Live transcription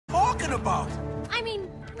talking about? I mean,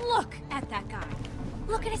 look at that guy.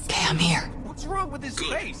 Look at his face. Okay, I'm here. What's wrong with his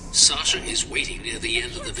face? Sasha is waiting near the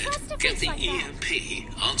end of the vent. Get the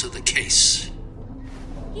EMP onto the case.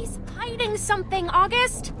 He's hiding something,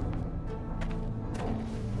 August.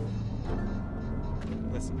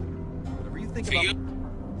 Listen, whatever you think about...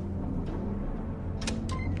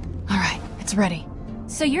 Alright, it's ready.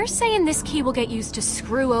 So you're saying this key will get used to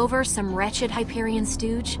screw over some wretched Hyperion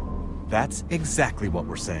stooge? That's exactly what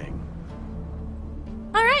we're saying.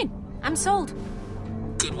 Alright, I'm sold.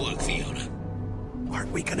 Good work, Fiona.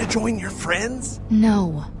 Aren't we gonna join your friends?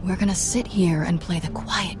 No, we're gonna sit here and play the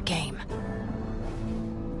quiet game.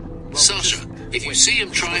 Sasha, if you see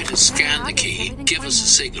him trying to scan the key, give us a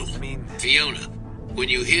signal. Fiona, when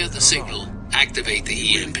you hear the signal, activate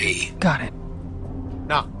the EMP. Got it.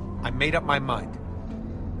 Nah, I made up my mind.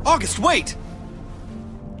 August, wait!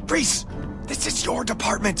 Reese, this is your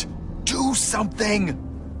department. Do something!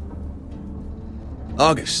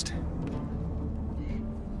 August.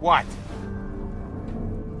 What?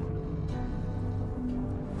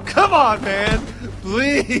 Come on, man!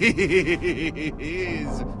 Please!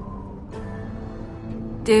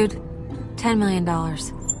 Dude, $10 million.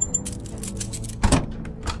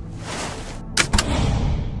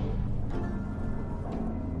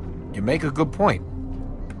 You make a good point.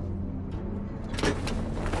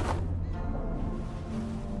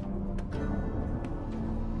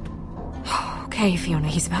 Okay, Fiona,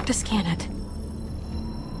 he's about to scan it.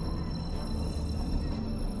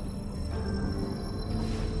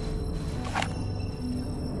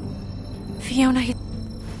 Fiona, he...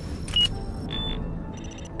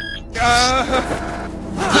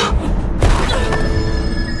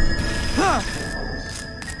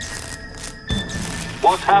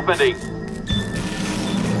 What's happening?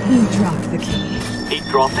 He dropped the key. He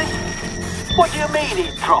dropped it? What do you mean he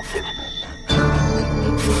dropped it?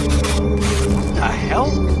 What the hell?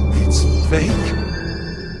 It's fake.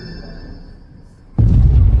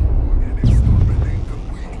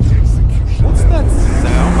 What's that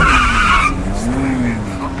sound?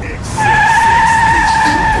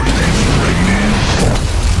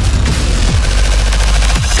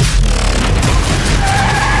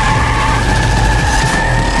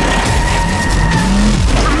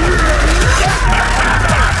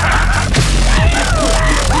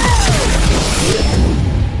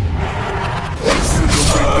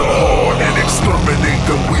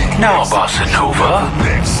 Now, Bossa Nova,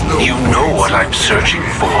 you know what I'm searching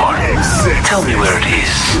for. Tell me where it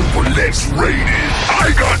is.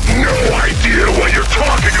 I got no idea what you're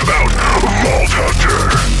talking about, Vault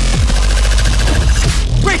Hunter!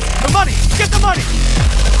 Wait! The money! Get the money!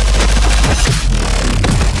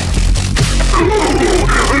 Ooh,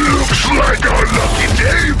 looks like our lucky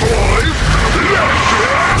day, boys!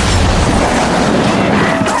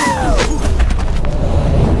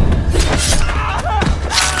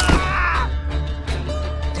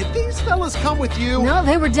 Did these fellas come with you? No,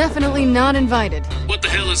 they were definitely not invited. What the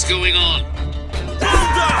hell is going on?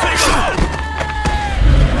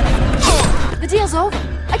 The deal's over.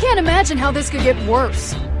 I can't imagine how this could get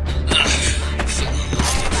worse. On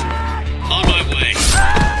my way.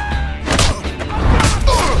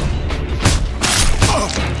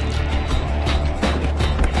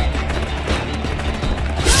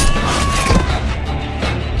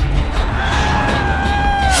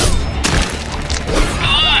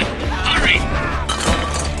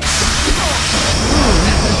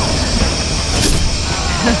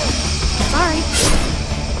 Sorry.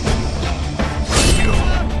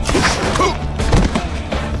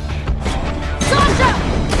 Sasha!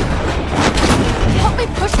 Help me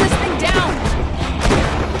push this thing down!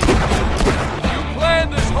 You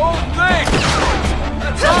planned this whole thing!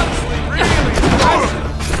 That's honestly really impressive!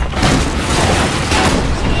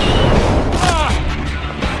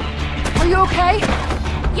 Are you okay?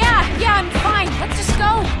 Yeah, I'm fine. Let's just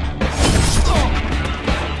go.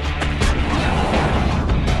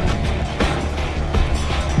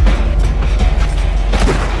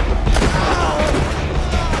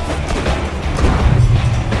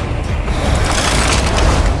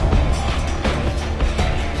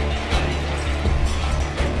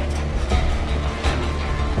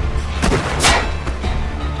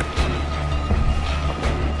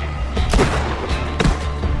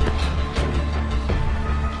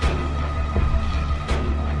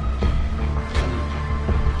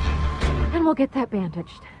 And we'll get that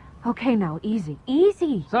bandaged. Okay, now, easy.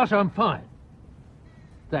 Easy. Sasha, I'm fine.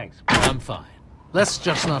 Thanks, but I'm fine. Let's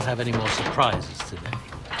just not have any more surprises today.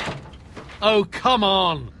 Oh, come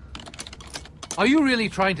on! Are you really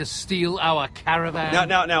trying to steal our caravan?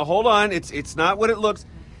 Now, hold on. It's not what it looks...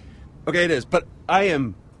 Okay, it is, but I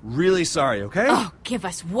am really sorry, okay? Oh, give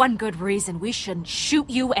us one good reason we shouldn't shoot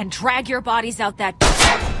you and drag your bodies out that...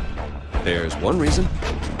 There's one reason.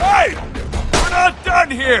 Hey! We're not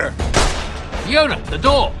done here! Fiona, the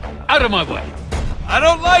door! Out of my way! I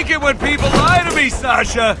don't like it when people lie to me,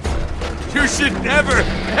 Sasha! You should never,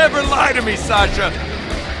 ever lie to me, Sasha!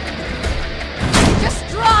 Just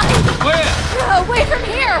drive! Where? Away from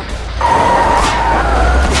here!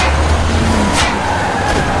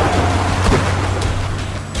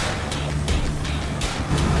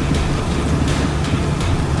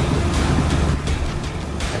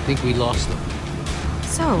 I think we lost them.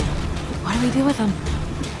 So, what do we do with them?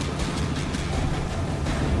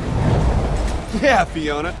 Yeah,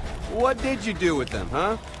 Fiona. What did you do with them,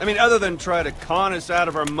 huh? I mean, other than try to con us out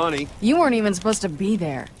of our money. You weren't even supposed to be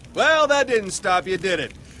there. Well, that didn't stop you, did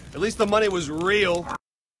it? At least the money was real.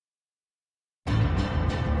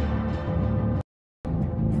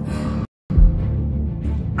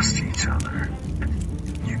 Trust each other.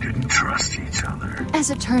 You didn't trust each other. As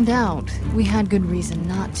it turned out, we had good reason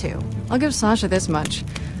not to. I'll give Sasha this much.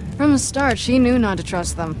 From the start, she knew not to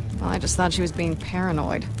trust them. Well, I just thought she was being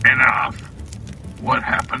paranoid. Enough. What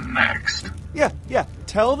happened next? Yeah.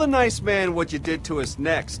 Tell the nice man what you did to us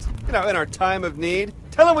next. You know, in our time of need.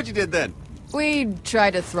 Tell him what you did then. We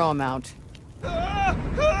tried to throw him out.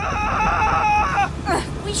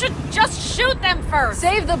 We should just shoot them first!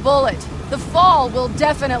 Save the bullet. The fall will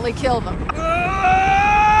definitely kill them.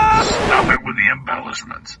 Stop it with the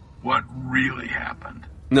embellishments. What really happened?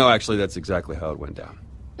 No, actually, that's exactly how it went down.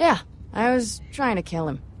 Yeah, I was trying to kill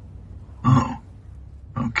him. Oh.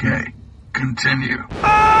 Okay. Continue.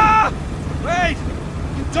 Wait!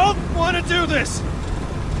 You don't want to do this!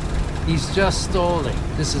 He's just stalling.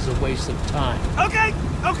 This is a waste of time. Okay,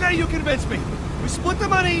 you convinced me. We split the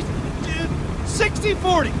money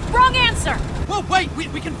 60-40. Wrong answer! Whoa, wait,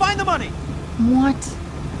 we can find the money! What?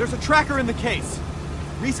 There's a tracker in the case.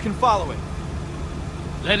 Reese can follow it.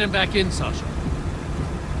 Let him back in, Sasha.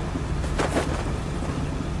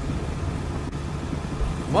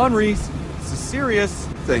 Come on, Reese. This is serious.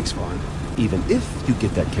 Thanks, Vaughn. Even if you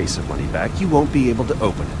get that case of money back, you won't be able to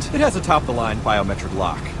open it. It has a top-the-line biometric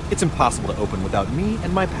lock. It's impossible to open without me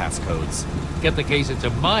and my passcodes. Get the case into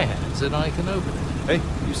my hands and I can open it. Hey,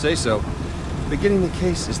 you say so. But getting the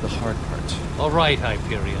case is the hard part. All right,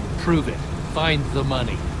 Hyperion. Prove it. Find the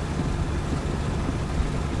money.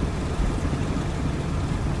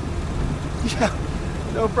 Yeah,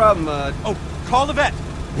 no problem, Oh, call the vet!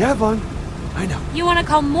 Yeah, Vaughn. I know. You want to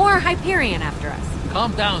call more Hyperion after us?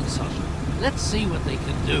 Calm down, Sasha. Let's see what they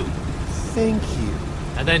can do. Thank you.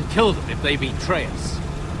 And then kill them if they betray us.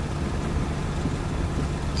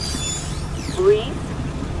 Reese,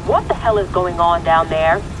 what the hell is going on down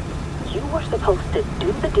there? You were supposed to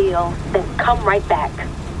do the deal, then come right back.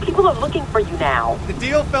 People are looking for you now. The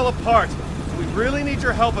deal fell apart. We really need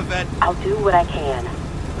your help, Yvette. I'll do what I can,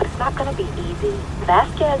 but it's not gonna be easy.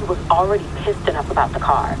 Vasquez was already pissed enough about the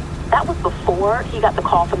car. That was before he got the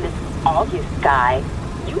call from this August guy.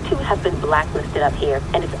 You two have been blacklisted up here,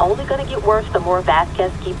 and it's only gonna get worse the more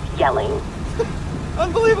Vasquez keeps yelling.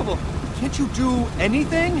 Unbelievable! Can't you do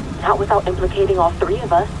anything? Not without implicating all three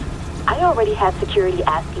of us. I already have security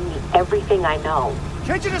asking me everything I know.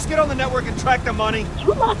 Can't you just get on the network and track the money?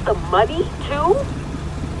 You lost the money, too?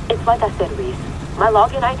 It's like I said, Reese. My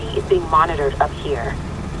login ID is being monitored up here.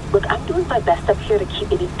 Look, I'm doing my best up here to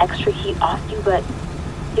keep any extra heat off you, but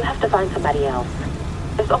you have to find somebody else.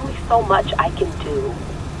 There's only so much I can do.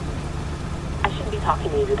 I shouldn't be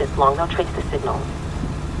talking to you this long. They'll trace the signal.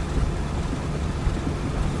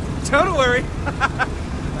 Don't worry.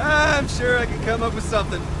 I'm sure I can come up with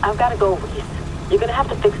something. I've got to go, Reese. You're gonna have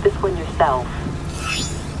to fix this one yourself.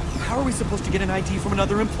 How are we supposed to get an ID from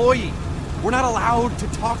another employee? We're not allowed to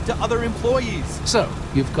talk to other employees. So,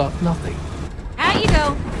 you've got nothing. Out you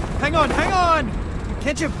go. Hang on!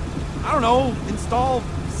 Can't you, I don't know, install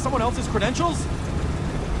someone else's credentials?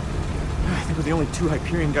 I think we're the only two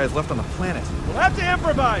Hyperion guys left on the planet. We'll have to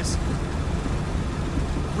improvise.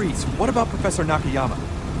 Reese, what about Professor Nakayama?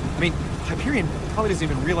 I mean, Hyperion probably doesn't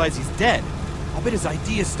even realize he's dead. I'll bet his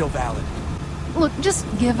ID is still valid. Look, just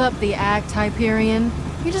give up the act, Hyperion.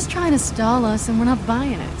 You're just trying to stall us, and we're not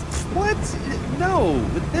buying it. What? No.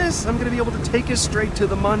 With this, I'm gonna be able to take us straight to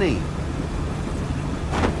the money.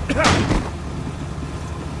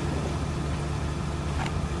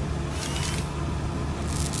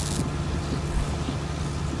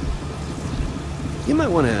 You might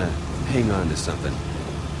want to hang on to something.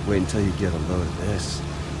 Wait until you get a load of this.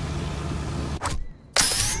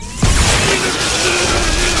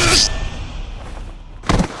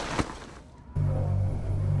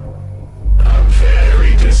 I'm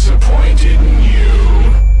very disappointed in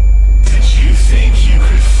you.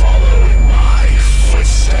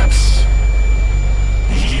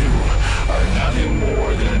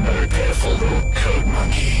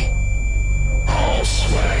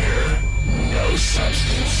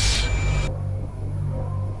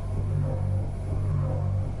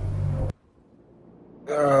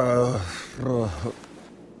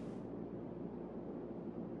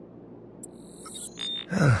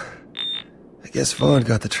 guess Vaughn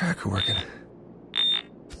got the tracker working.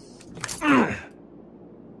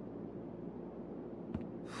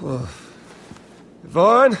 Well,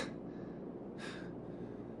 Vaughn?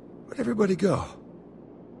 Where'd everybody go?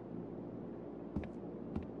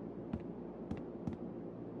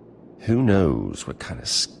 Who knows what kind of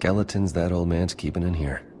skeletons that old man's keeping in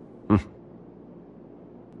here?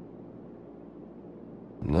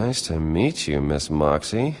 Nice to meet you, Miss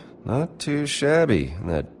Moxie. Not too shabby, in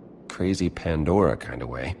that crazy Pandora kind of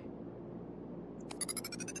way.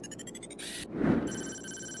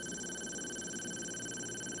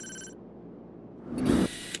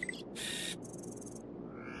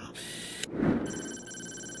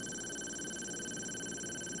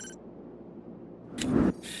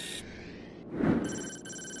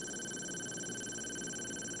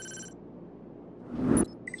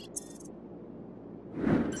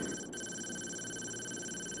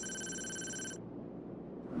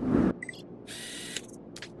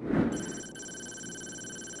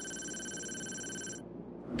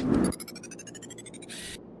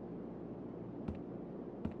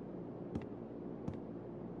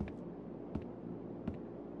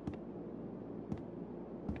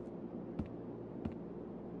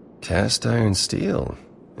 Cast iron steel.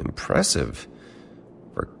 Impressive.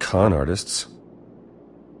 For con artists.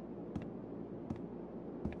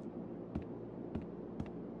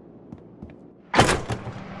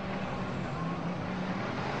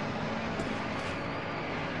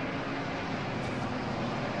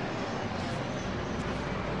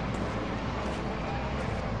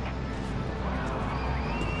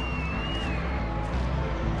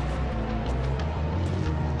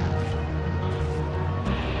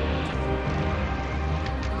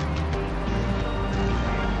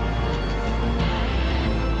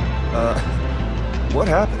 What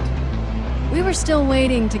happened? We were still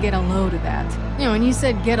waiting to get a load of that. You know, when you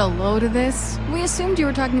said get a load of this, we assumed you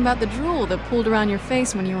were talking about the drool that pooled around your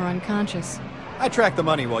face when you were unconscious. I tracked the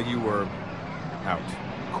money while you were... out.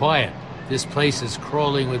 Quiet. This place is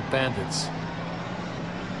crawling with bandits.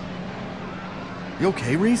 You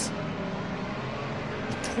okay, Reese?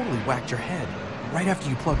 You totally whacked your head right after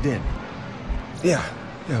you plugged in. Yeah,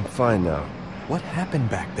 I'm fine now. What happened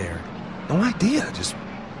back there? No idea, just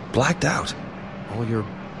blacked out. All your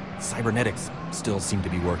cybernetics still seem to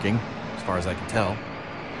be working, as far as I can tell.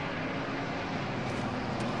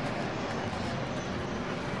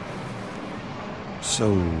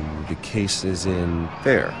 So, the case is in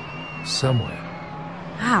there? Somewhere.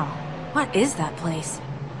 Wow. What is that place?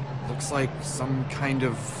 Looks like some kind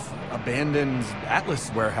of abandoned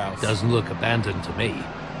Atlas warehouse. Doesn't look abandoned to me.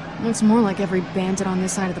 Looks more like every bandit on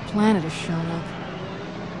this side of the planet has shown up.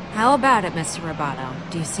 How about it, Mr. Roboto?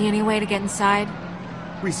 Do you see any way to get inside?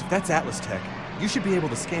 Reese, if that's Atlas tech, you should be able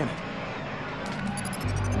to scan it.